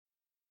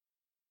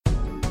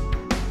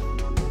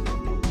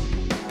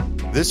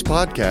This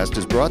podcast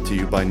is brought to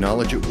you by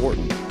Knowledge at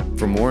Wharton.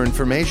 For more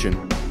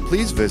information,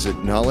 please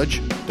visit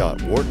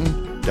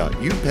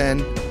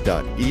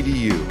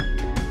knowledge.wharton.upenn.edu.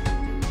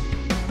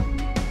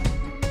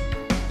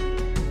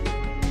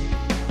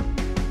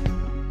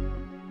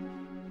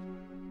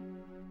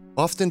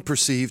 Often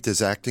perceived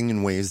as acting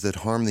in ways that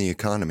harm the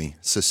economy,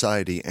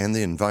 society, and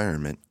the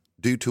environment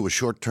due to a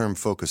short-term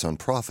focus on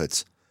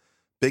profits,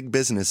 big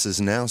business is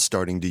now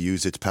starting to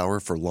use its power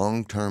for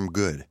long-term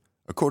good,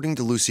 according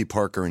to Lucy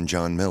Parker and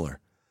John Miller,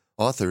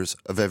 authors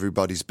of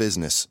Everybody's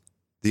Business,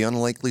 The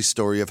Unlikely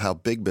Story of How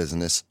Big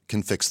Business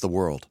Can Fix the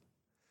World.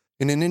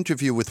 In an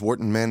interview with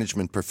Wharton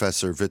management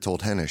professor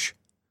Witold Henisch,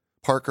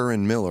 Parker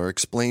and Miller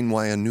explain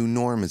why a new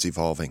norm is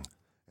evolving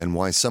and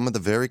why some of the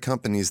very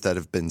companies that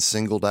have been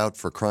singled out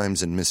for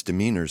crimes and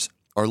misdemeanors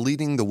are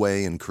leading the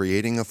way in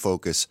creating a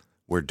focus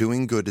where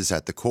doing good is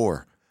at the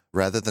core,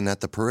 rather than at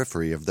the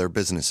periphery of their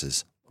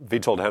businesses.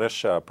 Witold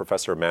Henisch,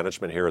 professor of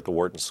management here at the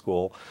Wharton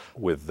School,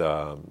 with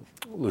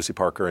Lucy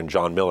Parker and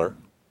John Miller.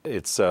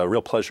 It's a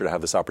real pleasure to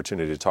have this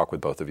opportunity to talk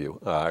with both of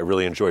you. I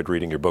really enjoyed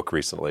reading your book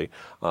recently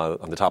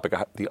on the topic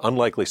of the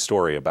unlikely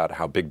story about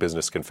how big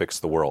business can fix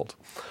the world.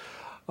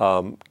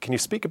 Can you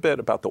speak a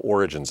bit about the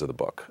origins of the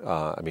book?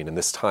 In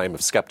this time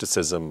of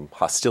skepticism,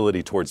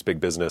 hostility towards big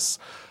business,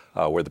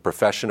 where the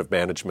profession of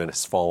management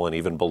has fallen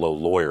even below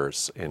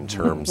lawyers in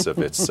terms of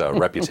its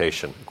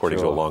reputation, according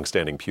to a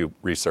long-standing Pew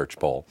Research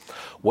poll.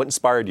 What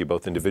inspired you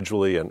both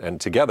individually and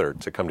together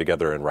to come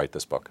together and write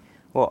this book?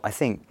 Well, I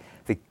think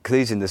the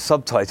clue's in the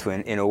subtitle,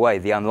 in a way,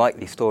 the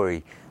unlikely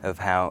story of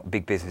how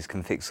big business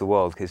can fix the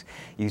world, because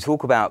you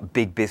talk about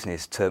big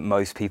business to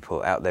most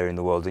people out there in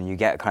the world and you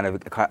get kind of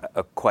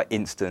a quite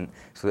instant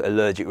sort of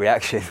allergic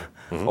reaction.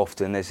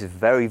 Often there's a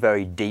very,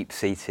 very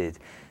deep-seated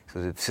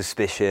sort of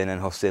suspicion and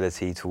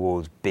hostility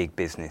towards big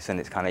business, and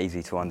it's kind of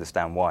easy to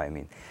understand why. I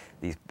mean,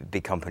 these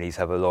big companies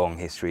have a long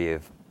history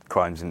of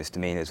crimes and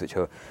misdemeanors which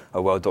are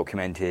well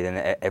documented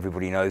and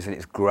everybody knows, and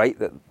it's great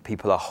that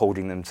people are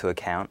holding them to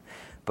account.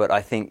 But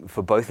I think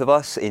for both of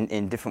us,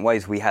 in different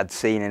ways, we had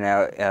seen in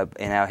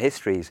our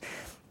histories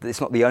that it's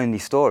not the only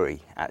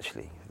story,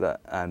 actually, that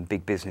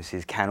big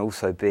businesses can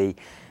also be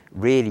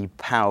really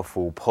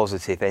powerful,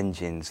 positive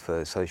engines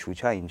for social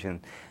change. And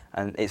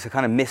it's a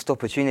kind of missed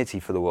opportunity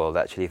for the world,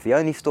 actually. If the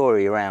only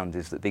story around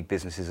is that big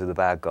businesses are the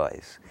bad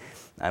guys,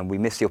 and we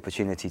miss the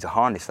opportunity to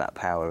harness that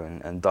power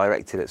and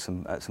direct it at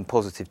some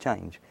positive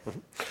change.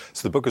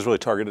 So the book is really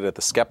targeted at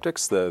the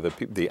skeptics, the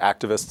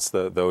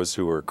activists, those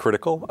who are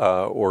critical,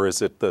 or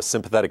is it the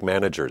sympathetic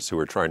managers who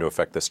are trying to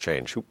affect this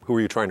change? Who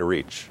are you trying to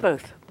reach?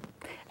 Both.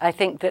 I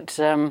think that,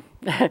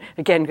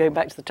 again, going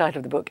back to the title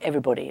of the book,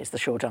 everybody is the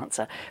short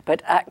answer.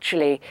 But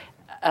actually,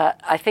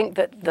 I think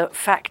that the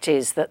fact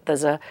is that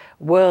there's a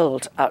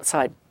world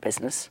outside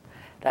business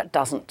that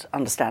doesn't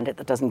understand it,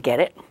 that doesn't get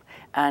it.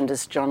 And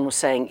as John was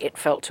saying, it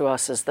felt to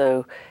us as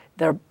though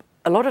there are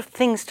a lot of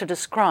things to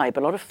describe, a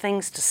lot of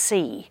things to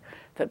see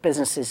that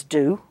businesses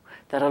do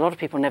that a lot of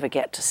people never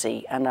get to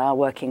see, and our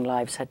working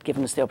lives had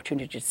given us the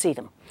opportunity to see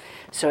them.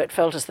 So it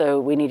felt as though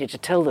we needed to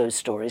tell those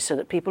stories so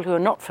that people who are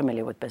not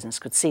familiar with business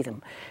could see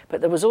them.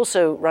 But there was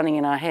also running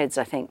in our heads,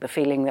 I think, the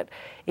feeling that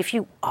if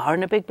you are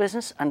in a big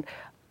business and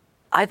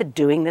either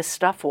doing this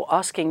stuff or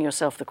asking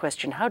yourself the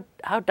question,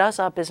 how does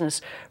our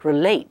business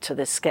relate to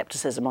this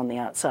skepticism on the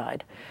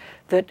outside,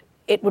 that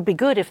it would be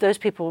good if those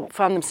people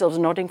found themselves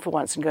nodding for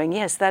once and going,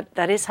 yes,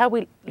 that is how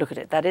we look at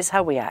it, that is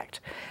how we act,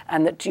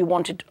 and that you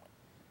wanted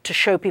to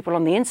show people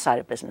on the inside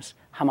of business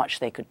how much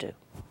they could do.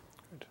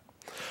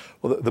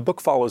 Well, the book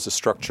follows a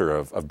structure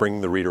of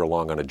bringing the reader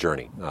along on a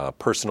journey, a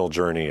personal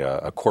journey,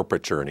 a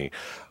corporate journey,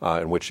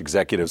 in which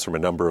executives from a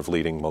number of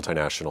leading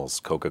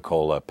multinationals,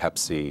 Coca-Cola,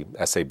 Pepsi,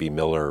 SAB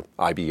Miller,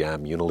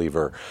 IBM,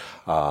 Unilever,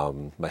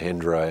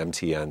 Mahindra,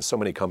 MTN, so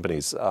many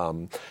companies,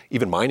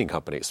 even mining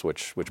companies,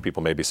 which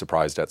people may be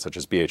surprised at, such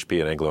as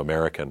BHP and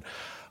Anglo-American,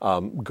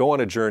 go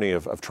on a journey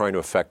of trying to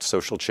affect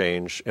social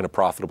change in a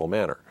profitable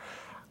manner.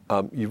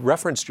 You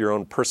referenced your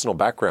own personal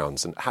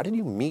backgrounds, and how did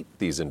you meet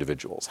these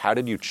individuals? How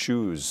did you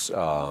choose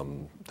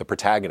the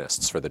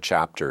protagonists for the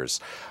chapters,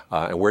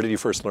 and where did you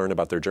first learn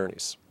about their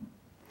journeys?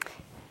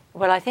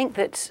 Well, I think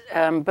that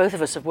both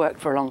of us have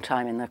worked for a long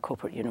time in the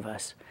corporate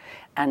universe,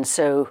 and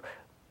so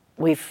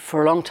we've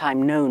for a long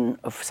time known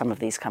of some of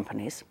these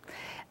companies,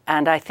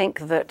 and I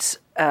think that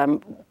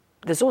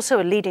there's also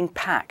a leading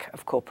pack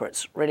of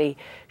corporates really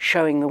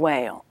showing the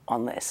way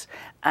on this,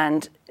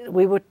 and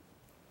we were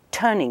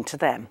turning to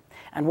them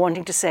and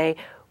wanting to say,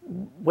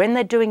 when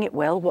they're doing it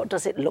well, what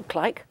does it look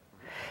like?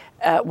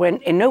 When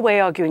in no way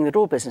arguing that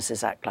all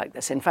businesses act like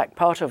this. In fact,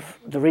 part of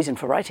the reason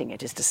for writing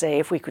it is to say,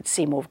 if we could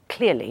see more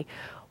clearly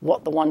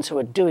what the ones who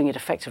are doing it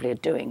effectively are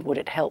doing, would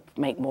it help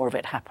make more of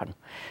it happen?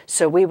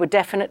 So we were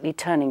definitely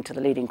turning to the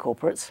leading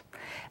corporates.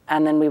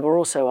 And then we were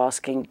also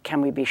asking,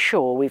 can we be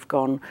sure we've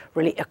gone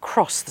really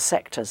across the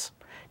sectors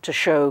to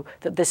show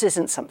that this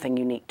isn't something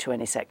unique to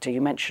any sector.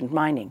 You mentioned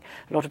mining.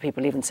 A lot of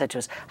people even said to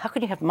us, how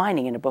can you have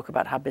mining in a book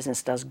about how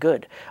business does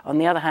good? On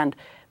the other hand,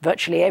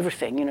 virtually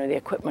everything, the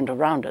equipment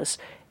around us,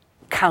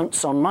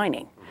 counts on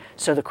mining.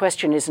 So the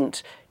question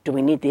isn't, do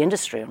we need the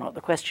industry or not?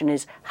 The question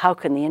is, how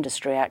can the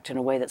industry act in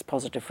a way that's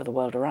positive for the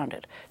world around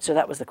it? So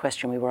that was the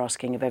question we were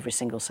asking of every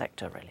single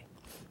sector, really.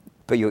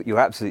 But you're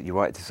absolutely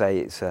right to say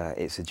it's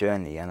a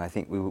journey, and I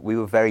think we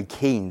were very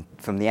keen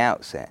from the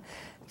outset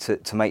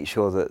to make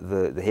sure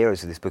that the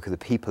heroes of this book are the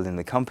people in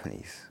the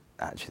companies,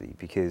 actually,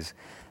 because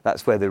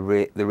that's where the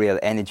real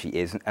energy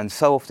is. And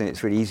so often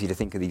it's really easy to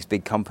think of these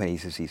big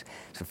companies as these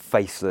sort of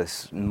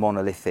faceless,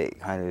 monolithic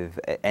kind of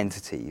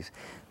entities,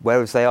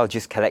 whereas they are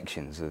just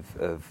collections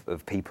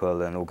of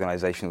people and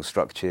organisational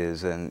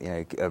structures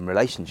and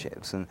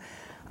relationships.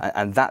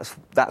 And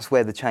that's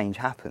where the change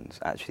happens,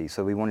 actually.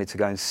 So we wanted to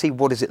go and see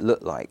what does it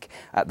look like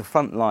at the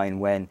front line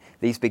when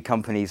these big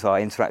companies are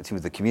interacting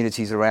with the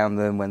communities around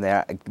them, when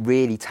they're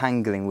really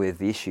tangling with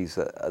the issues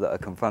that are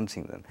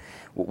confronting them.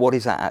 What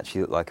does that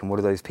actually look like, and what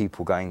are those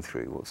people going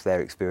through? What's their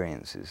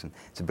experiences? And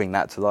to bring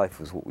that to life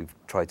was what we've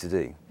tried to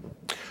do.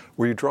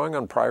 Were you drawing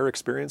on prior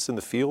experience in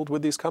the field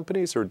with these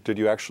companies, or did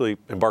you actually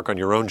embark on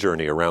your own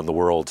journey around the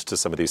world to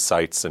some of these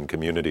sites and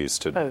communities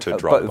to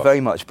draw? Very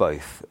much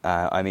both.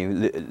 I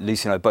mean,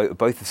 Lucy and I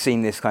both have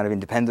seen this kind of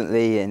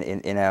independently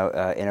in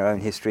our own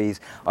histories.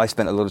 I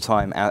spent a lot of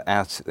time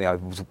out. I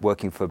was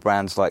working for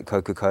brands like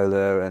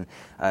Coca-Cola, and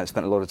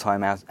spent a lot of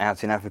time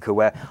out in Africa,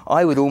 where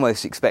I would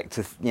almost expect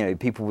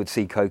people would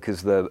see Coke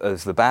as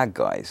the bad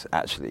guys.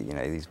 Actually,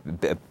 these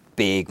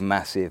big,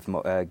 massive,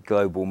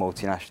 global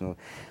multinational.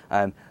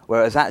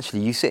 Whereas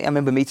actually, I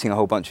remember meeting a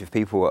whole bunch of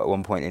people at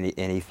one point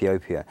in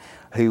Ethiopia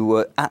who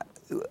were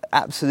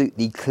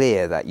absolutely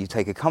clear that you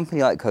take a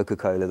company like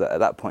Coca-Cola that at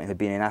that point had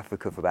been in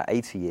Africa for about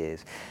 80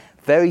 years.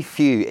 Very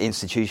few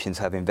institutions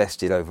have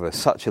invested over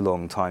such a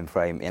long time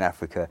frame in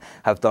Africa,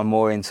 have done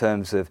more in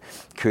terms of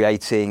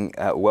creating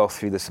wealth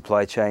through the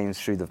supply chains,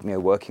 through the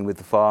working with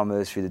the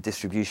farmers, through the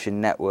distribution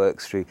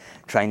networks, through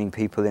training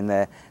people in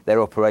their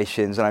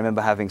operations. And I remember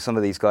having some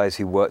of these guys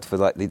who worked for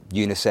like the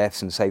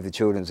UNICEFs and Save the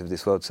Children's of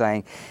this world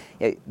saying,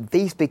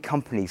 these big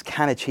companies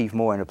can achieve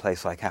more in a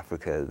place like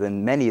Africa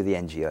than many of the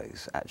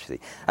NGOs,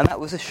 actually. And that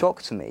was a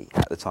shock to me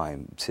at the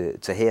time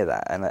to hear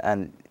that.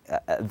 And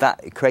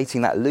that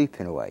creating that loop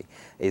in a way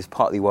is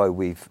partly why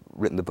we've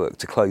written the book,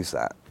 to close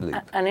that loop.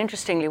 And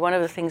interestingly, one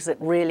of the things that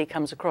really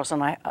comes across,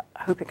 and I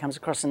hope it comes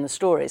across in the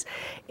stories,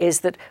 is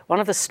that one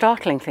of the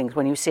startling things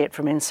when you see it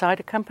from inside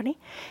a company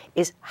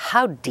is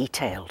how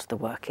detailed the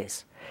work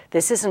is.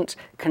 This isn't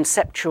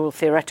conceptual,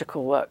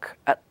 theoretical work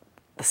at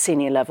the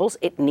senior levels.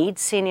 It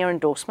needs senior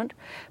endorsement,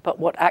 but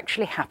what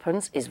actually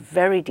happens is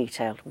very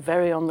detailed,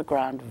 very on the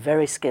ground,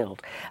 very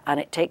skilled, and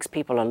it takes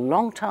people a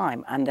long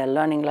time, and they're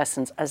learning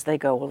lessons as they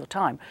go all the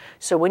time.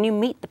 So when you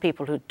meet the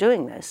people who are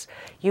doing this,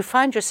 you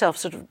find yourself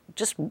sort of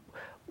just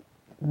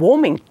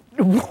warming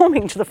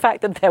to the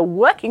fact that they're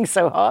working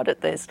so hard at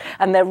this,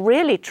 and they're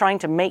really trying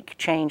to make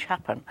change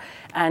happen.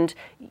 And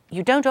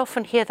you don't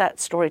often hear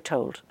that story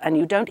told, and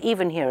you don't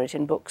even hear it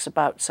in books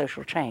about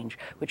social change,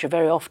 which are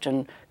very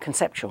often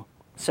conceptual.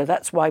 So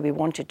that's why we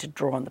wanted to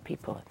draw on the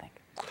people, I think.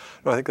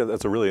 No, I think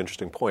that's a really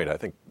interesting point. I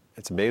think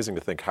it's amazing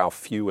to think how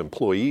few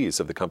employees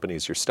of the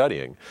companies you're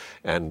studying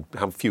and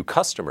how few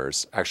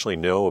customers actually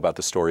know about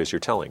the stories you're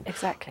telling.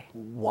 Exactly.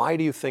 Why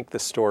do you think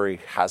this story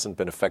hasn't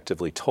been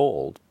effectively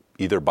told,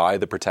 either by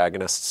the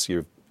protagonists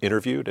you've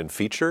interviewed and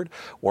featured,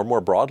 or more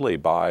broadly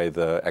by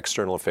the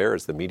external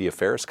affairs, the media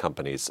affairs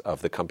companies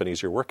of the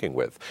companies you're working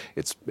with?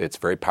 It's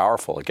very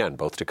powerful, again,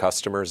 both to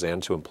customers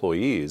and to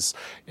employees,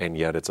 and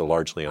yet it's a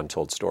largely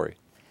untold story.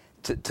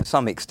 To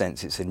some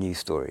extent, it's a news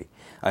story.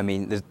 I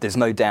mean, there's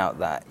no doubt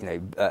that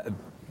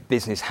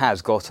business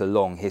has got a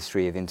long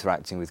history of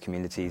interacting with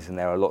communities, and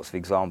there are lots of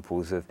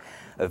examples of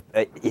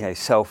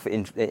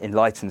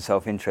enlightened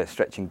self-interest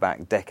stretching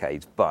back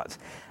decades. But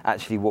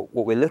actually, what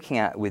we're looking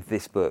at with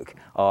this book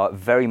are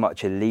very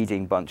much a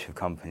leading bunch of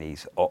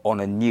companies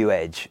on a new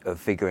edge of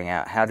figuring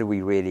out how do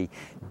we really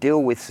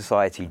deal with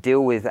society,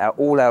 deal with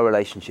all our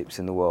relationships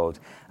in the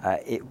world,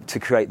 to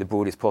create the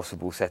broadest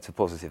possible set of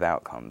positive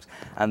outcomes.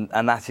 And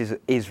that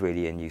is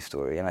really a new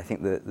story. And I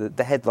think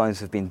the headlines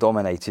have been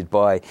dominated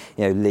by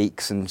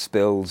leaks and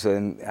spills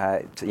and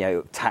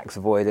tax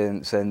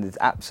avoidance and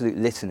the absolute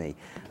litany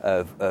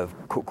of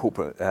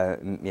corporate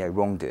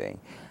wrongdoing.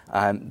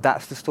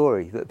 That's the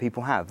story that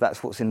people have.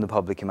 That's what's in the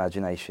public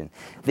imagination.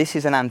 This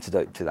is an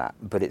antidote to that,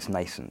 but it's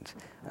nascent.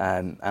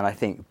 And I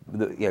think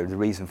the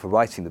reason for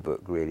writing the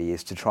book really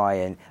is to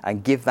try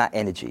and give that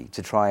energy,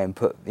 to try and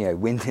put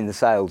wind in the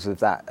sails of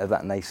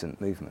that nascent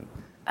movement.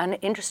 And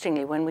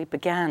interestingly, when we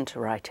began to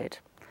write it,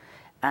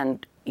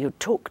 and you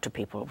talk to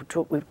people,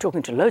 we were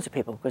talking to loads of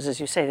people, because as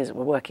you say,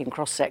 we're working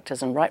cross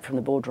sectors and right from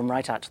the boardroom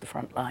right out to the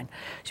front line.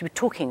 So we're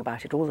talking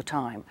about it all the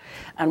time.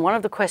 And one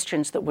of the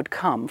questions that would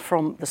come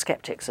from the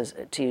skeptics,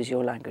 to use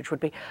your language, would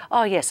be,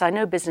 oh yes, I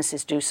know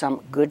businesses do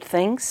some good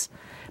things,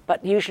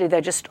 but usually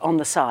they're just on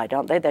the side,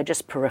 aren't they? They're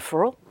just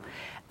peripheral.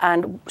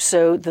 And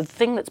so the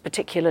thing that's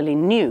particularly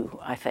new,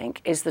 I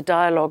think, is the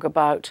dialogue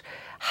about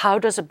how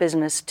does a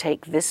business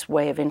take this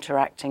way of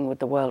interacting with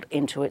the world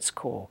into its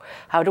core?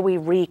 How do we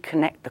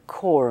reconnect the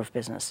core of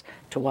business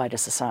to wider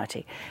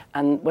society?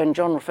 And when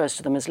John refers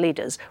to them as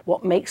leaders,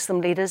 what makes them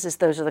leaders is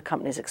those are the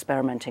companies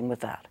experimenting with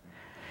that.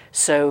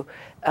 So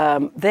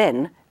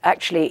then,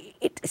 actually,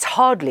 it's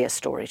hardly a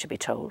story to be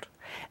told.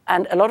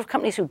 And a lot of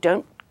companies who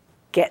don't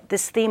get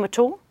this theme at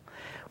all,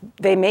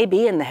 they may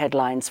be in the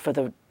headlines for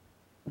the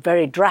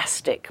very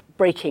drastic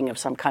breaking of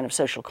some kind of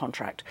social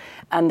contract.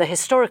 And the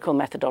historical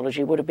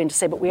methodology would have been to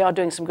say, but we are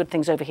doing some good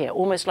things over here,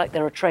 almost like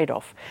they're a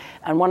trade-off.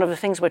 And one of the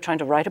things we're trying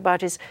to write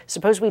about is,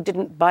 suppose we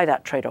didn't buy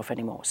that trade-off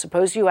anymore.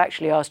 Suppose you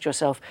actually asked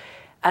yourself,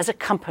 as a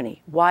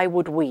company, why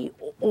would we,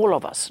 all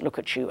of us, look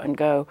at you and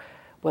go,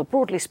 well,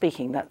 broadly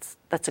speaking, that's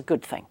a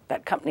good thing.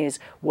 That company is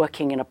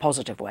working in a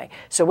positive way.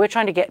 So we're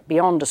trying to get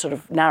beyond a sort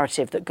of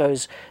narrative that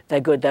goes, they're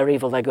good, they're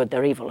evil, they're good,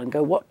 they're evil, and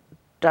go, what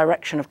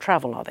direction of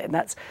travel are they? And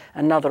that's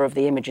another of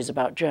the images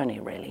about journey,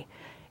 really.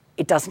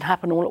 It doesn't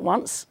happen all at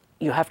once.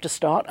 You have to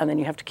start and then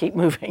you have to keep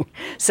moving.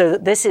 So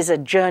that this is a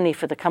journey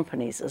for the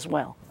companies as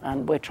well,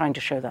 and we're trying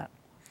to show that.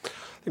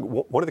 I think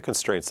one of the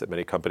constraints that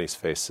many companies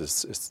face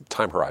is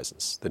time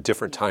horizons, the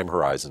different time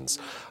horizons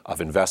of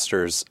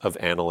investors, of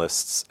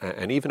analysts,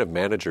 and even of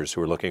managers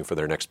who are looking for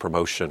their next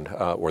promotion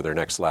or their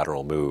next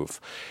lateral move.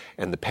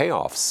 And the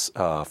payoffs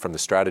from the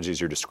strategies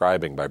you're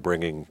describing by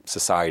bringing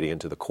society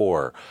into the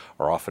core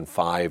are often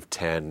 5,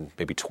 10,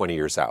 maybe 20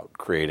 years out,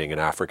 creating an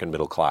African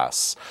middle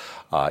class,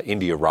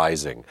 India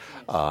rising,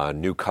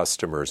 new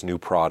customers, new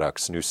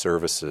products, new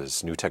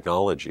services, new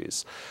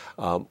technologies.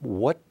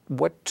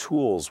 What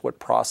tools, what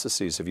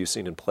processes have you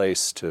seen in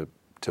place to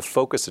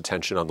focus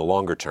attention on the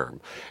longer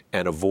term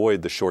and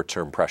avoid the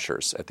short-term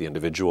pressures at the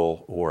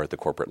individual or at the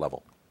corporate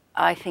level?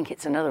 I think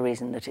it's another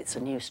reason that it's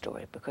a news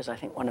story, because I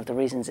think one of the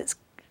reasons it's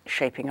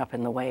shaping up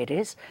in the way it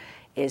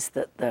is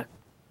that the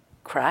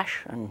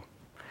crash and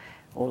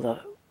all the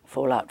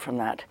fallout from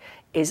that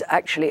is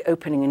actually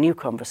opening a new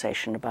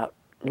conversation about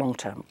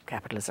long-term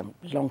capitalism,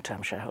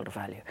 long-term shareholder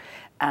value.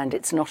 And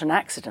it's not an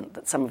accident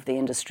that some of the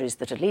industries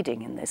that are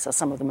leading in this are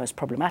some of the most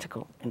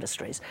problematical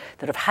industries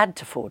that have had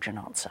to forge an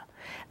answer.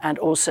 And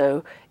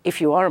also,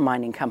 if you are a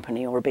mining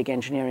company or a big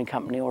engineering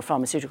company or a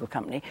pharmaceutical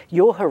company,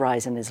 your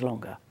horizon is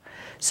longer.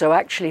 So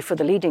actually, for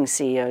the leading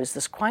CEOs,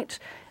 there's quite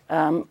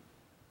an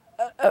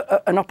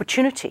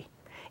opportunity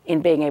in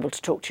being able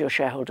to talk to your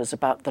shareholders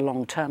about the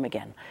long term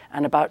again,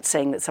 and about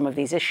saying that some of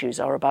these issues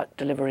are about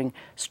delivering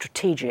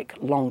strategic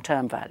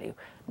long-term value,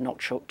 not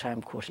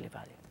short-term quarterly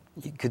value.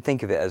 You could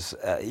think of it as,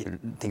 you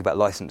think about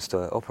license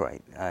to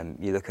operate.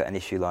 You look at an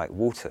issue like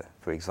water,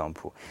 for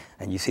example,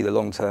 and you see the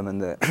long term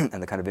and the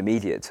and the kind of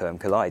immediate term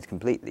collide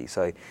completely.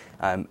 So,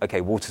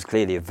 water's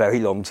clearly a very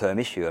long-term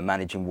issue, and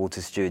managing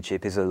water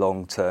stewardship is a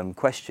long-term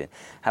question.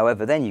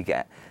 However, then you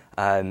get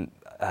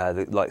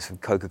the likes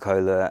of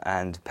Coca-Cola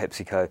and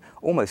PepsiCo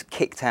almost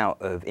kicked out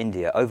of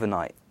India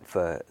overnight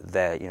for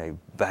their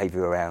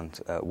behaviour around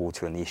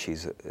water and the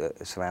issues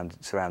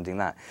surrounding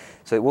that.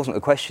 So it wasn't a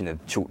question of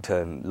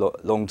short-term,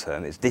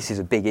 long-term. This is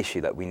a big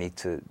issue that we need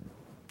to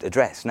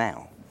address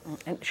now.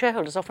 And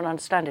shareholders often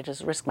understand it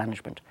as risk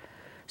management.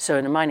 So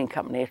in a mining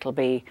company, it'll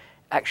be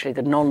actually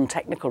the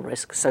non-technical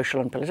risk,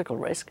 social and political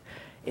risk,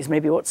 is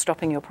maybe what's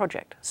stopping your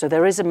project. So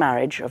there is a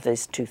marriage of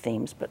these two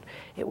themes, but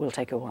it will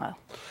take a while.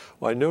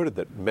 Well, I noted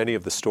that many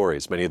of the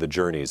stories, many of the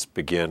journeys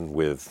begin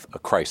with a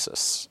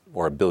crisis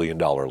or $1 billion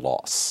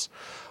loss.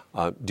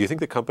 Do you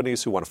think that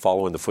companies who want to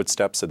follow in the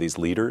footsteps of these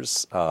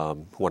leaders, who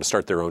want to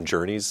start their own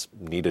journeys,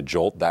 need a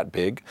jolt that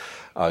big?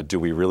 Do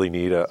we really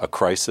need a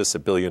crisis,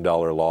 $1 billion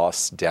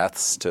loss,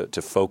 deaths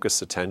to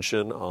focus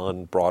attention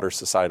on broader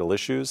societal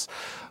issues?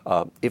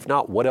 If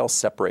not, what else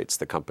separates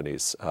the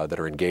companies that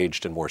are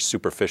engaged in more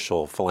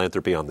superficial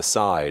philanthropy on the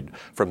side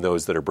from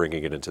those that are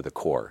bringing it into the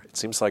core? It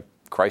seems like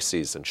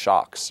crises and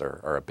shocks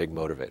are a big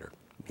motivator.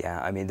 Yeah,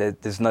 I mean,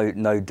 there's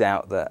no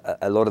doubt that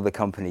a lot of the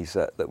companies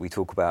that we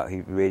talk about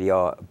who really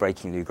are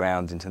breaking new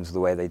ground in terms of the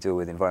way they deal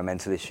with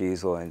environmental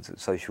issues or in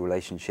social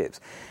relationships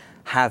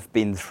have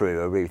been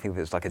through, I really think of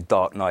it as like a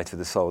dark night of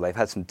the soul. They've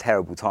had some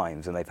terrible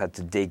times and they've had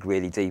to dig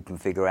really deep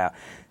and figure out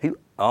who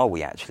are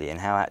we actually and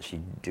how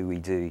actually do we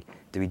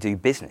do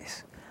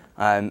business.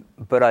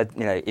 But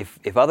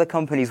if other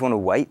companies want to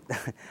wait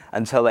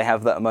until they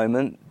have that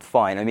moment,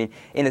 fine. I mean,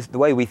 the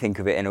way we think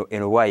of it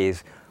in a way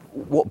is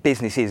what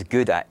business is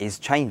good at is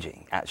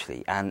changing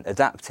actually and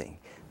adapting.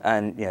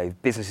 And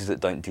businesses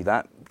that don't do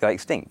that go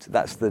extinct.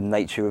 That's the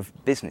nature of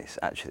business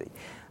actually.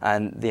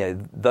 And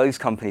those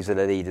companies that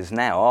are leaders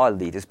now are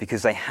leaders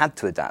because they had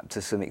to adapt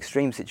to some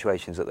extreme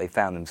situations that they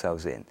found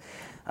themselves in.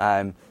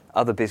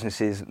 Other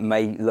businesses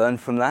may learn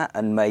from that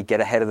and may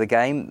get ahead of the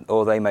game,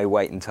 or they may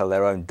wait until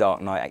their own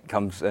dark night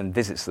comes and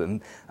visits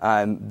them.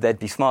 They'd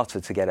be smarter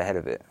to get ahead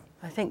of it.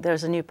 I think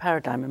there's a new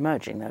paradigm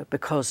emerging, though,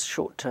 because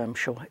short-term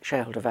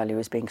shareholder value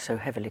is being so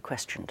heavily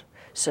questioned.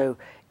 So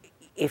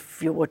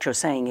what you're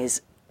saying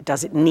is,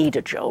 does it need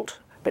a jolt?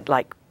 But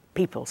like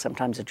people,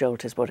 sometimes a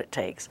jolt is what it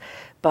takes.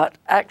 But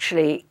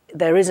actually,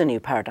 there is a new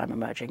paradigm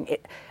emerging.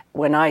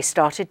 When I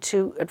started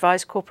to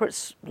advise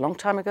corporates a long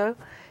time ago,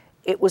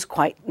 it was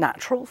quite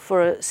natural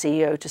for a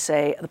CEO to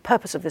say, the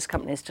purpose of this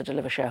company is to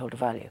deliver shareholder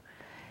value.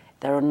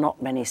 There are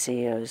not many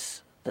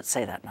CEOs that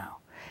say that now.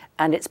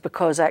 And it's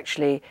because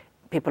actually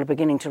people are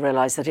beginning to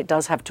realize that it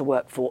does have to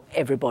work for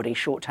everybody,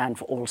 shorthand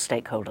for all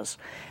stakeholders.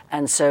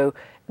 And so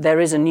there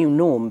is a new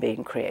norm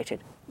being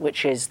created,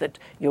 which is that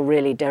you're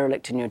really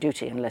derelict in your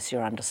duty unless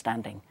you're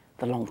understanding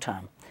the long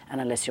term and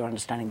unless you're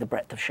understanding the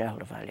breadth of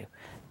shareholder value.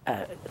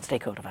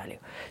 Stakeholder value.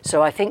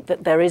 So I think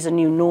that there is a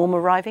new norm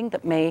arriving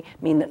that may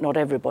mean that not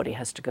everybody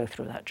has to go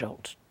through that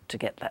jolt to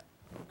get that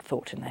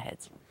thought in their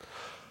heads.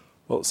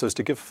 Well, so as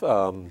to give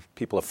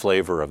people a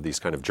flavor of these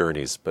kind of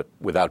journeys, but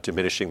without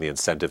diminishing the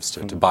incentives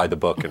to buy the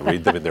book and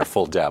read them in their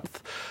full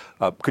depth,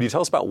 could you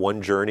tell us about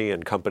one journey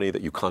and company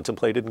that you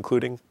contemplated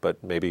including,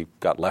 but maybe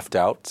got left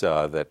out,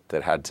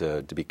 that had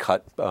to be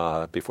cut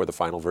before the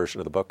final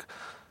version of the book?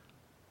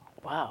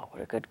 Wow,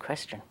 what a good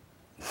question.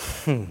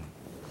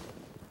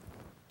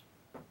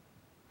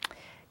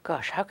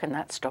 Gosh, how can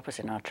that stop us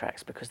in our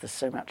tracks? Because there's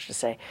so much to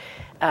say.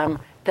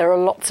 There are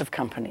lots of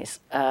companies.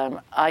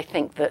 I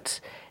think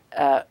that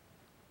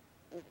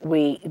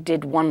we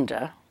did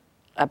wonder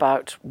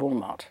about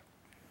Walmart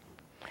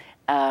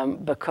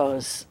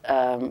because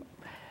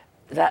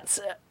that's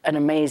an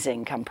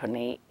amazing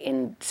company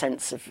in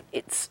sense of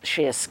its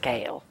sheer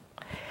scale,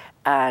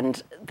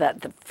 and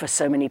that for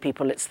so many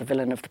people it's the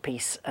villain of the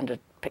piece and a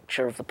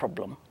picture of the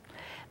problem.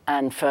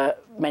 And for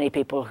many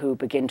people who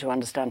begin to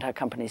understand how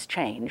companies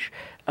change,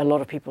 a lot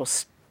of people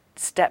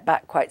step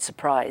back quite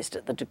surprised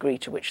at the degree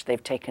to which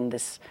they've taken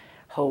this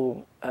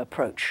whole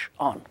approach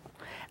on.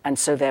 And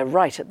so they're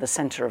right at the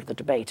center of the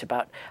debate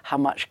about how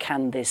much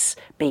can this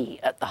be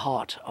at the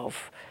heart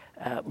of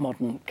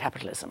modern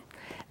capitalism.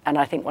 And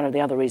I think one of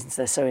the other reasons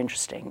they're so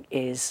interesting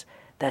is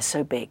they're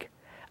so big.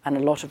 And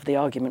a lot of the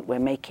argument we're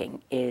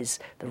making is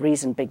the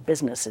reason big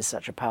business is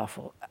such a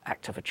powerful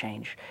actor for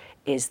change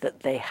is that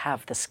they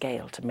have the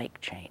scale to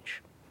make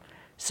change.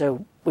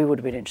 So we would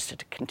have been interested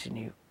to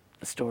continue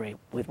the story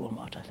with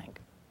Walmart, I think.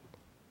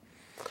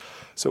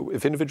 So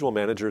if individual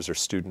managers or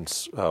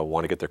students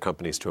want to get their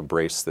companies to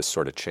embrace this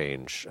sort of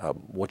change,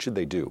 what should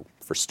they do?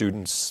 For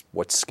students,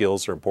 what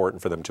skills are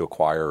important for them to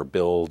acquire or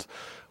build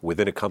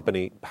within a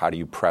company? How do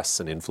you press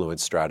an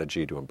influence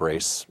strategy to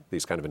embrace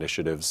these kind of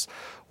initiatives?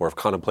 Or if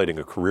contemplating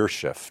a career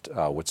shift,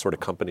 what sort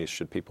of companies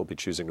should people be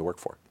choosing to work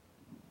for?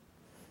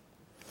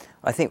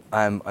 I think,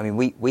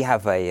 we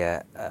have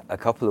a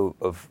couple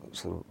of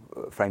sort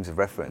of frames of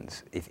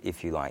reference,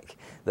 if you like,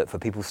 that for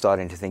people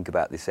starting to think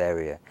about this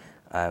area,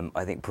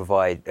 I think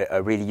provide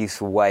a really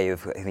useful way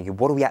of thinking,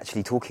 what are we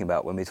actually talking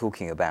about when we're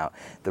talking about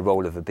the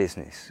role of a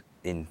business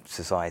in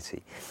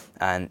society?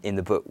 And in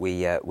the book,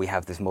 we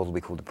have this model we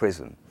call the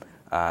PRISM,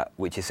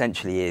 which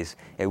essentially is,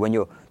 when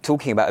you're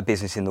talking about a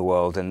business in the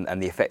world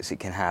and the effects it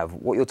can have,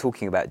 what you're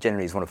talking about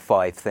generally is one of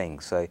 5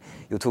 things. So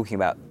you're talking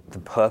about the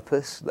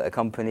purpose that a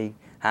company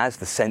has,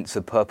 the sense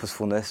of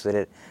purposefulness that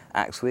it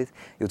acts with.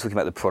 You're talking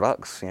about the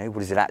products, what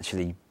does it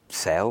actually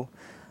sell?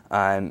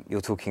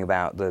 You're talking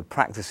about the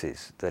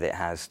practices that it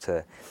has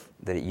that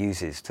it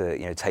uses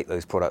to take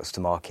those products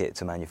to market,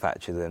 to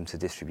manufacture them, to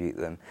distribute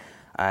them.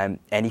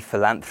 Any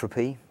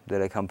philanthropy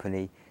that a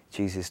company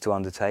chooses to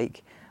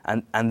undertake.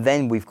 And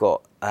then we've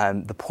got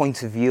the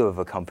point of view of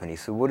a company.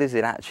 So what does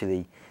it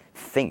actually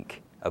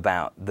think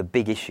about the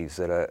big issues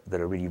that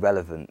are really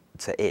relevant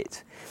to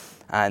it?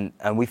 And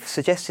we've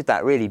suggested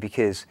that really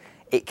because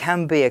it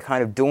can be a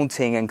kind of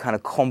daunting and kind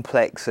of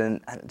complex and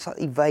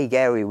slightly vague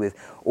area with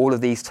all of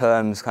these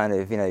terms kind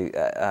of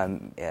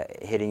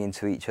hitting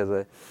into each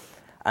other.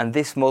 And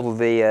this model,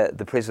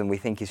 the PRISM, we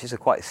think is just a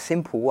quite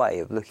simple way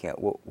of looking at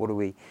what are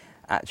we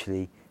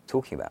actually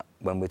talking about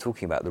when we're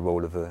talking about the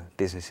role of a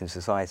business in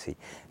society.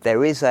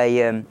 There is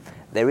a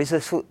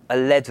sort of a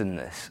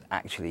leadenness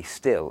actually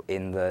still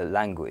in the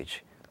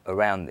language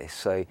around this.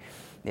 So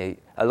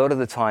a lot of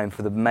the time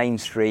for the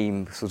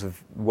mainstream sort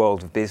of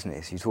world of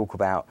business, you talk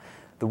about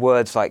the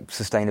words like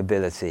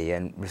sustainability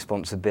and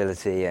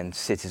responsibility and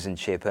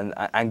citizenship and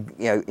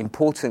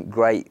important,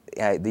 great,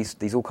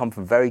 these all come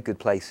from very good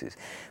places.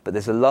 But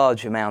there's a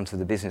large amount of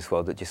the business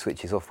world that just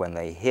switches off when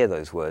they hear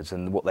those words,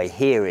 and what they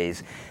hear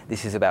is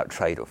this is about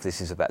trade-off.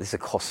 This is a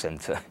cost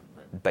center,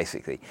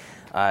 basically.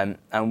 And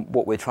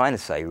what we're trying to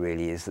say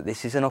really is that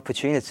this is an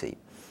opportunity,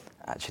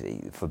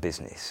 actually, for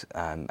business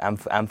and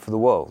for the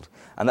world.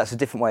 And that's a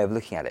different way of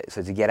looking at it.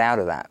 So to get out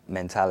of that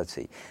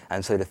mentality,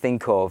 and so to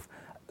think of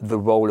the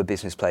role a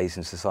business plays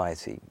in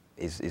society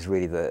is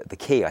really the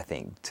key, I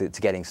think, to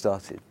getting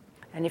started.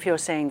 And if you're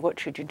saying what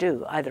should you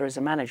do, either as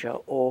a manager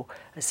or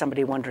as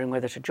somebody wondering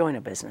whether to join a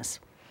business,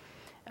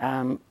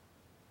 one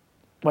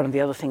of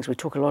the other things we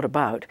talk a lot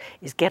about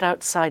is get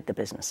outside the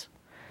business.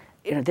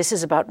 This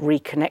is about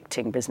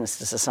reconnecting business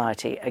to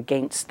society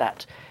against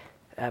that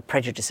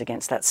prejudice,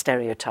 against that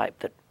stereotype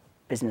that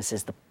business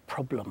is the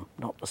problem,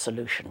 not the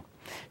solution.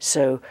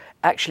 So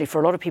actually,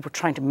 for a lot of people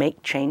trying to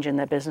make change in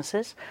their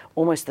businesses,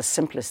 almost the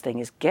simplest thing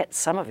is get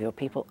some of your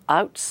people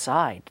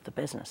outside the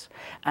business.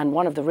 And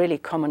one of the really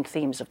common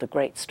themes of the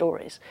great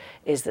stories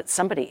is that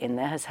somebody in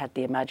there has had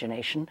the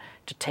imagination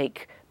to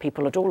take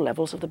people at all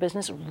levels of the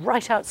business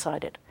right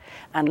outside it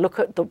and look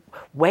at the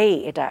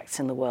way it acts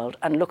in the world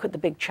and look at the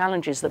big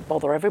challenges that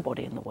bother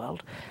everybody in the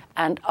world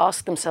and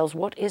ask themselves,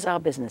 what is our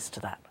business to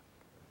that?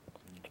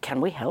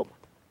 Can we help?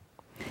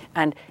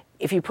 And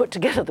if you put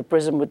together the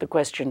prism with the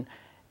question,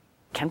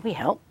 can we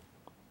help?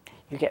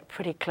 You get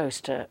pretty close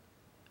to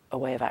a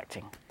way of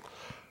acting.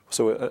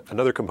 So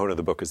another component of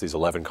the book is these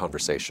 11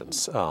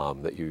 conversations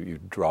that you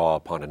draw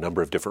upon a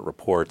number of different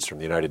reports from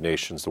the United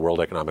Nations, the World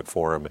Economic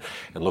Forum,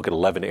 and look at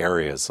 11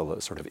 areas,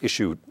 sort of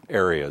issue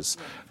areas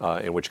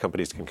in which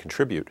companies can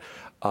contribute.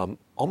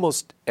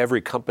 Almost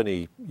every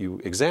company you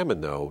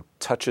examine, though,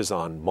 touches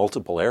on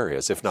multiple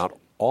areas, if not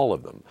all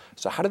of them.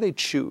 So how do they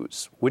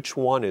choose? Which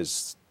one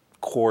is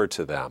core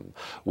to them?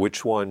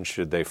 Which one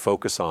should they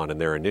focus on in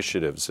their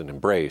initiatives and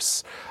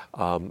embrace?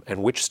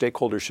 And which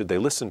stakeholders should they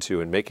listen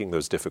to in making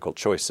those difficult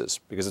choices?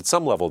 Because at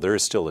some level, there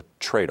is still a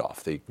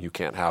trade-off. You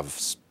can't have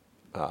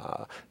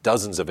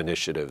dozens of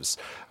initiatives.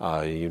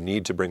 You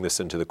need to bring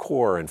this into the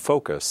core and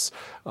focus.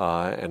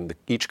 And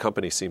each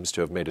company seems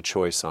to have made a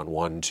choice on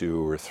 1,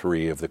 2, or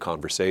 3 of the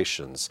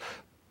conversations.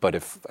 But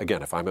if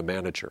I'm a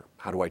manager,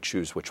 how do I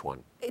choose which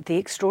one? The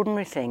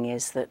extraordinary thing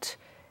is that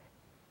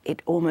it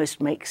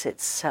almost makes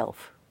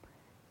itself.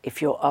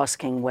 If you're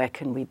asking where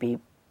can we be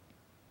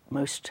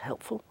most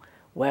helpful,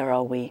 where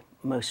are we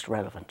most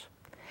relevant?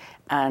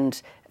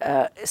 And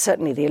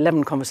certainly the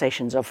 11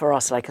 conversations are for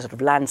us like a sort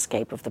of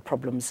landscape of the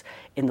problems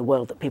in the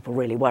world that people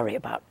really worry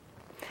about.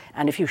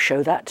 And if you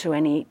show that to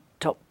any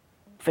top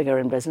figure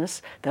in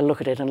business, they'll look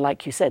at it and,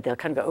 like you said, they'll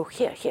kind of go, oh,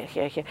 here, here,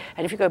 here, here.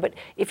 And if you go, but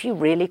if you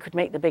really could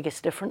make the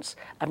biggest difference,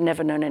 I've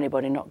never known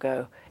anybody not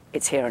go,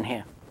 it's here and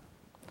here.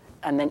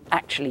 And then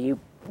actually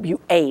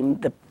you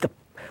aim the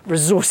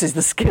resources,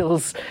 the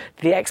skills,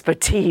 the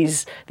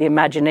expertise, the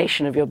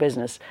imagination of your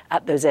business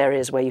at those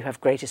areas where you have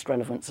greatest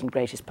relevance and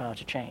greatest power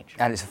to change.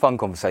 And it's a fun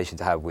conversation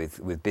to have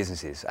with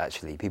businesses,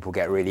 actually. People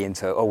get really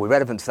into, we're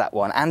relevant to that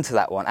one and to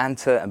that one and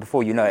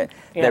before you know it,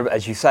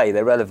 as you say,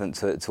 they're relevant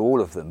to all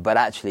of them. But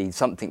actually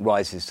something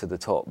rises to the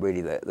top,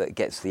 really, that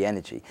gets the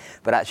energy.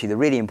 But actually the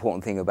really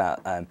important thing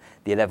about the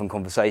 11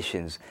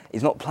 conversations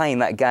is not playing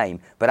that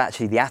game, but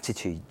actually the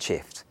attitude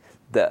shift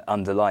that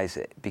underlies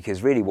it.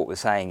 Because really what we're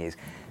saying is,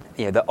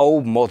 the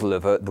old model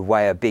of the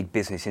way a big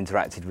business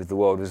interacted with the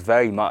world was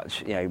very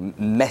much,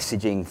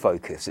 messaging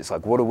focused. It's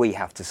like, what do we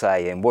have to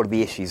say and what are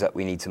the issues that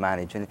we need to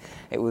manage? And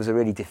it was a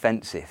really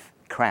defensive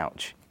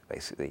crouch,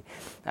 basically.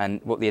 And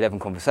what the 11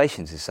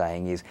 Conversations is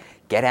saying is,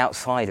 get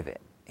outside of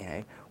it.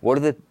 What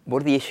are the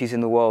issues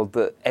in the world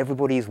that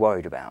everybody is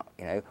worried about?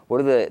 What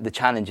are the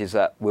challenges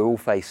that we're all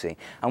facing?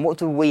 And what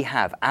do we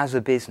have as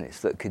a business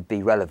that could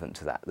be relevant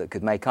to that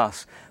could make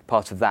us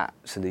part of that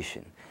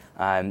solution?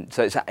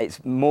 So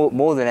it's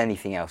more than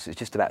anything else, it's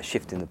just about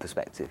shifting the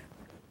perspective.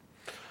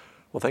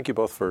 Well, thank you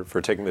both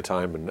for taking the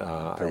time, and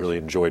I really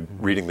enjoyed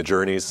reading the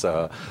journeys.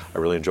 I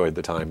really enjoyed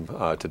the time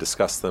to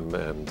discuss them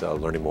and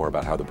learning more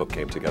about how the book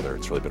came together.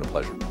 It's really been a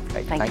pleasure.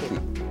 Okay, thank you.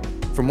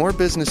 For more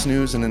business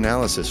news and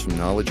analysis from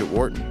Knowledge at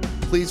Wharton,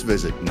 please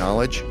visit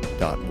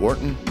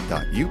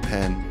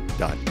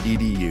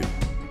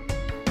knowledge.wharton.upenn.edu.